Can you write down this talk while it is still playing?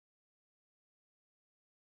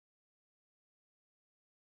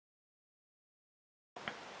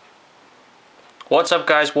What's up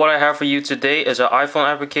guys, what I have for you today is an iPhone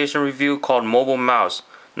application review called Mobile Mouse.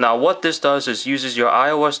 Now what this does is uses your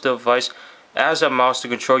iOS device as a mouse to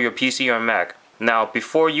control your PC or Mac. Now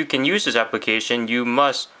before you can use this application you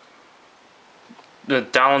must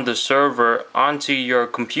download the server onto your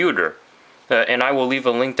computer. And I will leave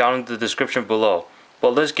a link down in the description below.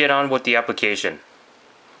 But let's get on with the application.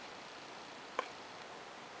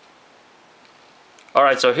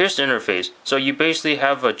 Alright, so here's the interface. So you basically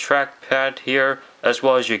have a trackpad here as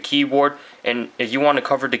well as your keyboard, and if you want to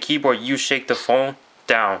cover the keyboard you shake the phone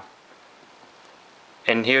down.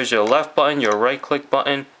 And here's your left button, your right click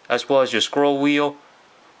button, as well as your scroll wheel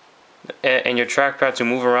and your trackpad to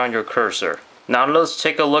move around your cursor. Now let's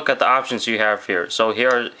take a look at the options you have here. So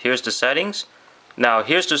here's the settings. Now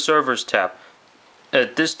here's the servers tab.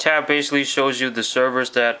 This tab basically shows you the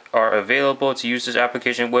servers that are available to use this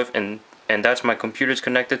application with, and that's my computer's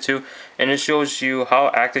connected to, and it shows you how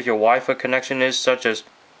active your Wi-Fi connection is, such as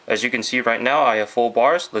you can see right now I have full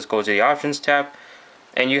bars. Let's go to the options tab,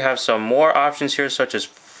 and you have some more options here such as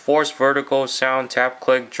force vertical, sound, tap,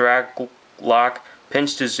 click, drag, lock,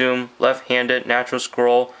 pinch to zoom, left-handed, natural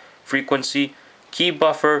scroll, frequency, key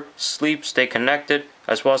buffer, sleep, stay connected,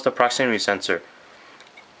 as well as the proximity sensor.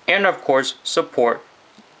 And of course support.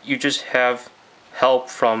 You just have help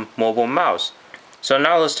from Mobile Mouse. So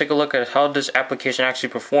now let's take a look at how this application actually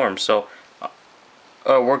performs. So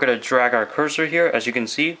we're going to drag our cursor here, as you can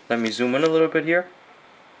see. Let me zoom in a little bit here.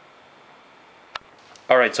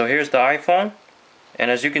 Alright, so here's the iPhone,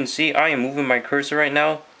 and as you can see I am moving my cursor right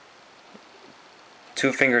now.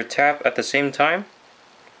 2-finger tap at the same time.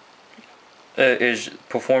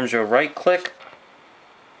 Performs your right click.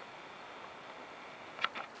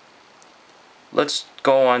 Let's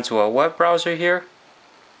go on to a web browser here.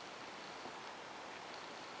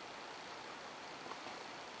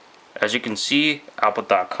 As you can see,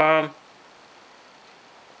 apple.com.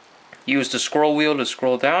 Use the scroll wheel to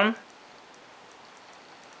scroll down.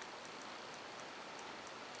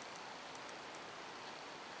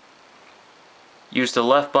 Use the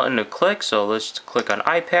left button to click, so let's click on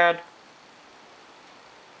iPad.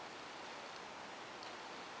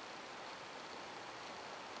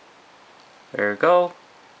 There we go.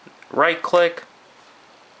 Right click.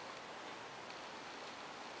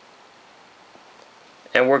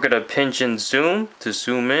 And we're going to pinch and zoom to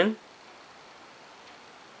zoom in.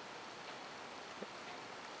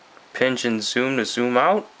 Pinch and zoom to zoom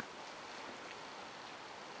out.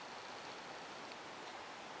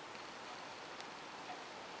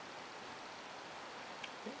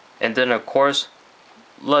 And then of course,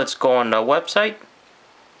 let's go on the website.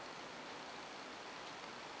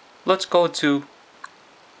 Let's go to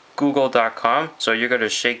google.com. So you're going to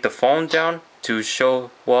shake the phone down to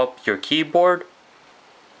show up your keyboard.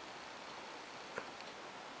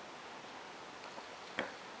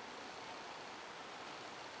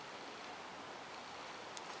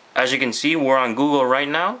 As you can see, we're on Google right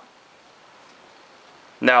now.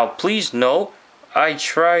 Now please note, I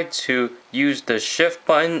tried to use the shift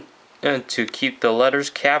button to keep the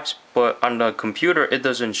letters caps, but on the computer it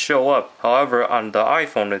doesn't show up. However, on the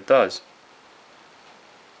iPhone it does.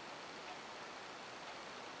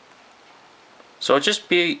 So just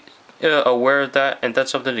be aware of that, and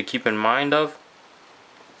that's something to keep in mind of.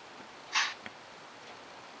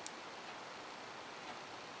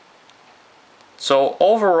 So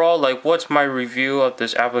overall, like, what's my review of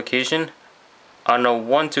this application? On a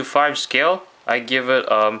 1 to 5 scale, I give it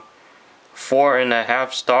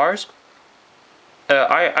 4.5 stars.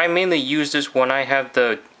 I mainly use this when I have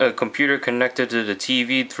the computer connected to the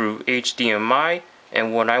TV through HDMI,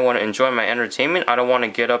 and when I want to enjoy my entertainment. I don't want to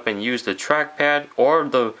get up and use the trackpad or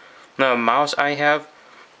the mouse I have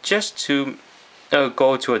just to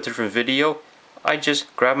go to a different video. I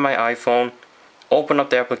just grab my iPhone, open up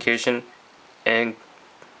the application, and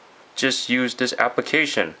just use this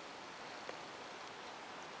application.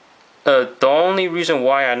 The only reason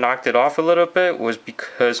why I knocked it off a little bit was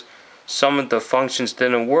because some of the functions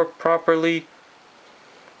didn't work properly.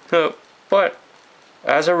 But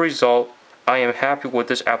as a result, I am happy with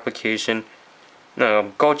this application.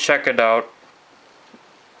 Go check it out.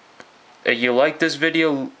 If you like this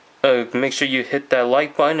video, make sure you hit that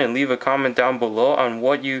like button and leave a comment down below on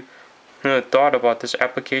what you thought about this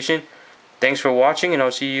application. Thanks for watching, and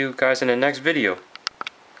I'll see you guys in the next video.